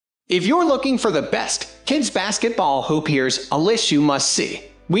If you're looking for the best kids basketball hoop, here's a list you must see.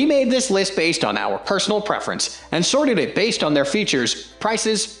 We made this list based on our personal preference and sorted it based on their features,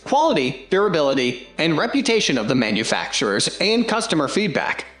 prices, quality, durability, and reputation of the manufacturers and customer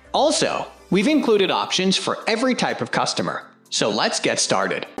feedback. Also, we've included options for every type of customer. So let's get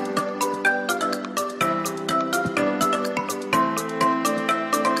started.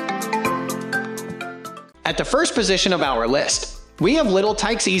 At the first position of our list, we have Little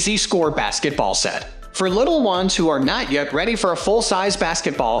Tikes Easy Score Basketball Set. For little ones who are not yet ready for a full-size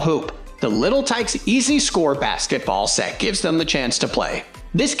basketball hoop, the Little Tikes Easy Score Basketball Set gives them the chance to play.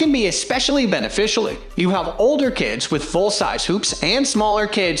 This can be especially beneficial if you have older kids with full-size hoops and smaller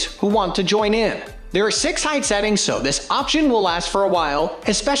kids who want to join in. There are 6 height settings, so this option will last for a while,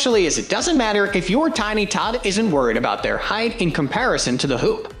 especially as it doesn't matter if your tiny tot isn't worried about their height in comparison to the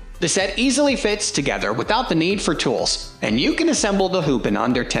hoop. The set easily fits together without the need for tools, and you can assemble the hoop in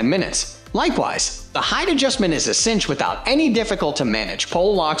under 10 minutes. Likewise, the height adjustment is a cinch without any difficult to manage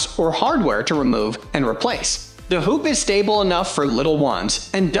pole locks or hardware to remove and replace. The hoop is stable enough for little ones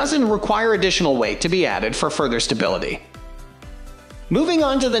and doesn't require additional weight to be added for further stability. Moving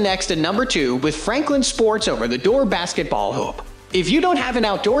on to the next at number 2 with Franklin Sports Over-the-Door Basketball Hoop. If you don't have an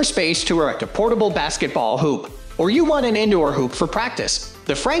outdoor space to erect a portable basketball hoop, or you want an indoor hoop for practice,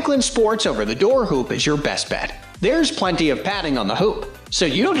 the Franklin Sports Over-the-Door Hoop is your best bet. There's plenty of padding on the hoop, so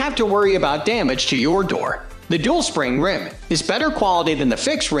you don't have to worry about damage to your door. The dual spring rim is better quality than the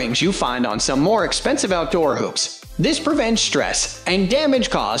fixed rings you find on some more expensive outdoor hoops. This prevents stress and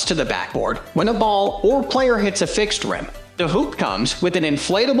damage caused to the backboard when a ball or player hits a fixed rim. The hoop comes with an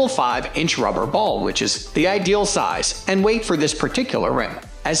inflatable 5-inch rubber ball, which is the ideal size and weight for this particular rim.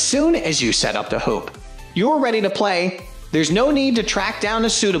 As soon as you set up the hoop, you're ready to play. There's no need to track down a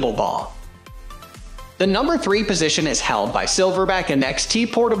suitable ball. The number 3 position is held by Silverback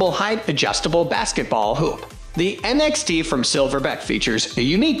NXT Portable Height Adjustable Basketball Hoop. The NXT from Silverback features a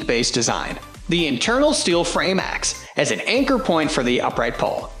unique base design. The internal steel frame acts as an anchor point for the upright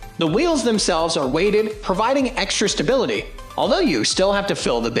pole. The wheels themselves are weighted, providing extra stability, although you still have to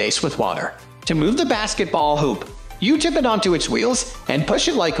fill the base with water. To move the basketball hoop, you tip it onto its wheels and push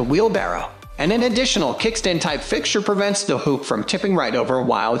it like a wheelbarrow. And an additional kickstand-type fixture prevents the hoop from tipping right over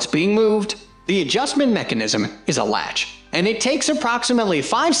while it's being moved. The adjustment mechanism is a latch, and it takes approximately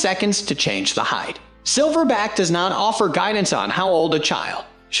 5 seconds to change the height. Silverback does not offer guidance on how old a child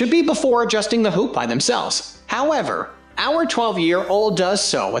should be before adjusting the hoop by themselves. However, our 12-year-old does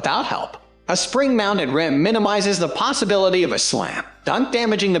so without help. A spring-mounted rim minimizes the possibility of a slam dunk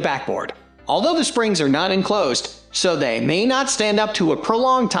damaging the backboard. Although the springs are not enclosed, so they may not stand up to a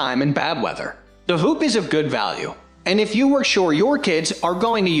prolonged time in bad weather. The hoop is of good value, and if you were sure your kids are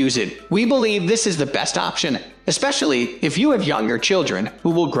going to use it, we believe this is the best option, especially if you have younger children who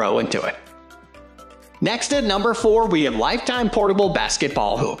will grow into it. Next at number 4, we have Lifetime Portable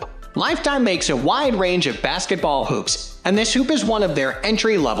Basketball Hoop. Lifetime makes a wide range of basketball hoops, and this hoop is one of their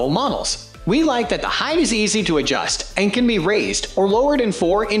entry-level models. We like that the height is easy to adjust and can be raised or lowered in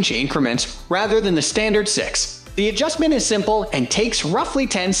 4-inch increments rather than the standard 6. The adjustment is simple and takes roughly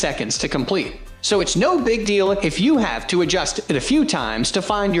 10 seconds to complete, so it's no big deal if you have to adjust it a few times to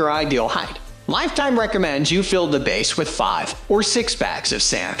find your ideal height. Lifetime recommends you fill the base with 5 or 6 bags of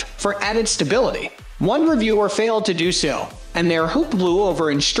sand for added stability. One reviewer failed to do so, and their hoop blew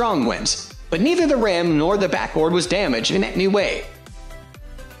over in strong winds, but neither the rim nor the backboard was damaged in any way.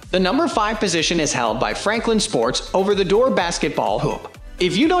 The number 5 position is held by Franklin Sports Over-the-Door Basketball Hoop.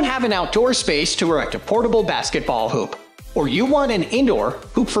 If you don't have an outdoor space to erect a portable basketball hoop, or you want an indoor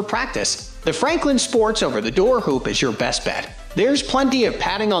hoop for practice, the Franklin Sports Over-the-Door Hoop is your best bet. There's plenty of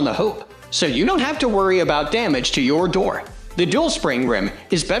padding on the hoop, so you don't have to worry about damage to your door. The dual spring rim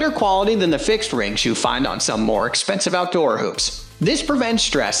is better quality than the fixed rings you find on some more expensive outdoor hoops. This prevents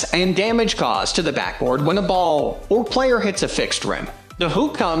stress and damage caused to the backboard when a ball or player hits a fixed rim. The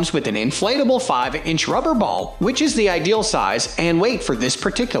hoop comes with an inflatable 5-inch rubber ball, which is the ideal size and weight for this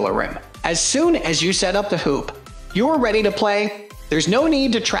particular rim. As soon as you set up the hoop, you're ready to play. There's no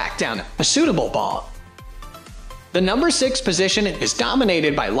need to track down a suitable ball. The number 6 position is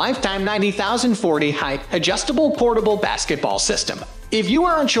dominated by Lifetime 90,040 Height Adjustable Portable Basketball System. If you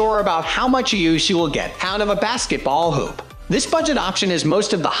are unsure about how much use you will get out of a basketball hoop, this budget option has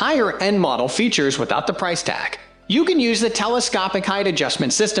most of the higher-end model features without the price tag. You can use the telescopic height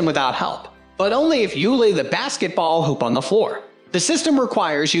adjustment system without help, but only if you lay the basketball hoop on the floor. The system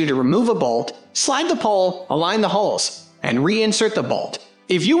requires you to remove a bolt, slide the pole, align the holes, and reinsert the bolt.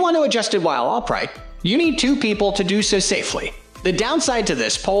 If you want to adjust it while upright, you need 2 people to do so safely. The downside to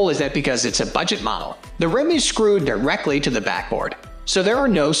this pole is that because it's a budget model, the rim is screwed directly to the backboard. so there are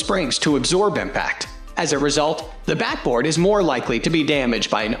no springs to absorb impact. As a result, the backboard is more likely to be damaged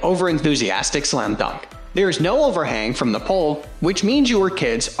by an overenthusiastic slam dunk. There is no overhang from the pole, which means your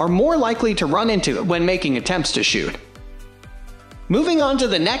kids are more likely to run into it when making attempts to shoot. Moving on to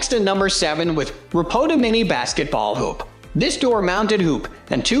the next at number 7 with Rapota Mini Basketball Hoop. This door-mounted hoop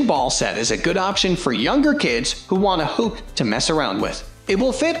and 2-ball set is a good option for younger kids who want a hoop to mess around with. It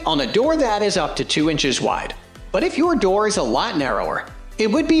will fit on a door that is up to 2 inches wide. But if your door is a lot narrower, it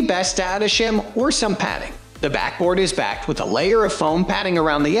would be best to add a shim or some padding. The backboard is backed with a layer of foam padding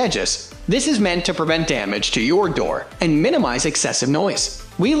around the edges. This is meant to prevent damage to your door and minimize excessive noise.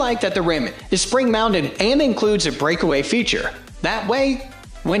 We like that the rim is spring-mounted and includes a breakaway feature. That way,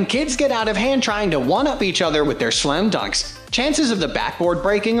 when kids get out of hand trying to one-up each other with their slam dunks, chances of the backboard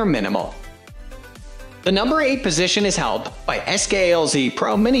breaking are minimal. The number 8 position is held by SKLZ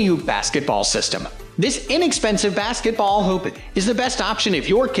Pro Mini Hoop Basketball System. This inexpensive basketball hoop is the best option if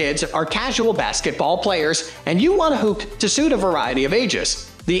your kids are casual basketball players and you want a hoop to suit a variety of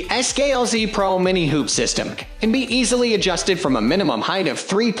ages. The SKLZ Pro Mini Hoop System can be easily adjusted from a minimum height of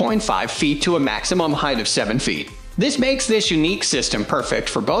 3.5 feet to a maximum height of 7 feet. This makes this unique system perfect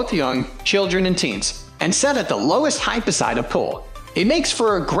for both young children and teens, and set at the lowest height beside a pool. It makes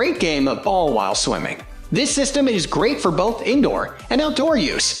for a great game of ball while swimming. This system is great for both indoor and outdoor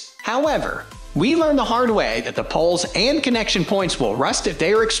use. However, we learned the hard way that the poles and connection points will rust if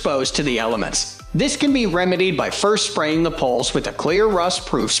they are exposed to the elements. This can be remedied by first spraying the poles with a clear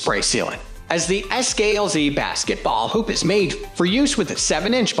rust-proof spray sealant. As the SKLZ basketball hoop is made for use with a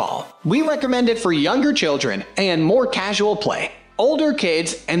 7-inch ball, we recommend it for younger children and more casual play. Older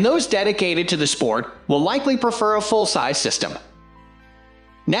kids and those dedicated to the sport will likely prefer a full-size system.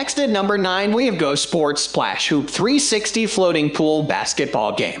 Next at number 9 we have Go Sports Splash Hoop 360 Floating Pool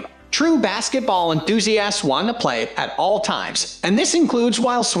Basketball Game. True basketball enthusiasts want to play at all times, and this includes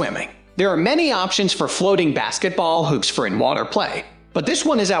while swimming. There are many options for floating basketball hoops for in-water play, but this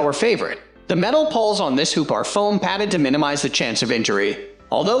one is our favorite. The metal poles on this hoop are foam padded to minimize the chance of injury,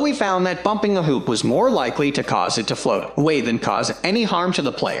 although we found that bumping a hoop was more likely to cause it to float away than cause any harm to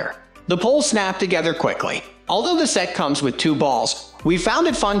the player. The poles snap together quickly. Although the set comes with 2 balls, we found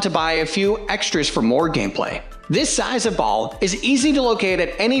it fun to buy a few extras for more gameplay. This size of ball is easy to locate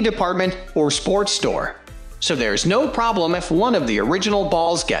at any department or sports store, so there's no problem if one of the original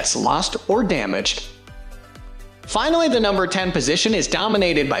balls gets lost or damaged. Finally, the number 10 position is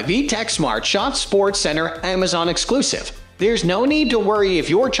dominated by VTech Smart Shot Sports Center Amazon exclusive. There's no need to worry if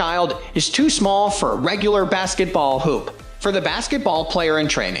your child is too small for a regular basketball hoop. For the basketball player in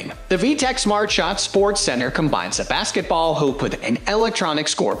training, the VTech Smart Shot Sports Center combines a basketball hoop with an electronic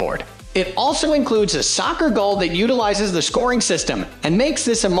scoreboard. It also includes a soccer goal that utilizes the scoring system and makes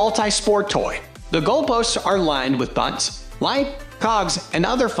this a multi-sport toy. The goalposts are lined with buttons, light, cogs, and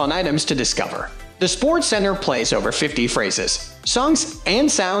other fun items to discover. The Sports Center plays over 50 phrases, songs, and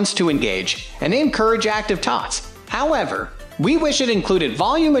sounds to engage and encourage active tots. However, we wish it included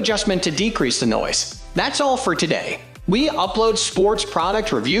volume adjustment to decrease the noise. That's all for today. We upload sports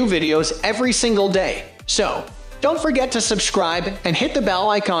product review videos every single day, so don't forget to subscribe and hit the bell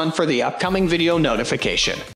icon for the upcoming video notification.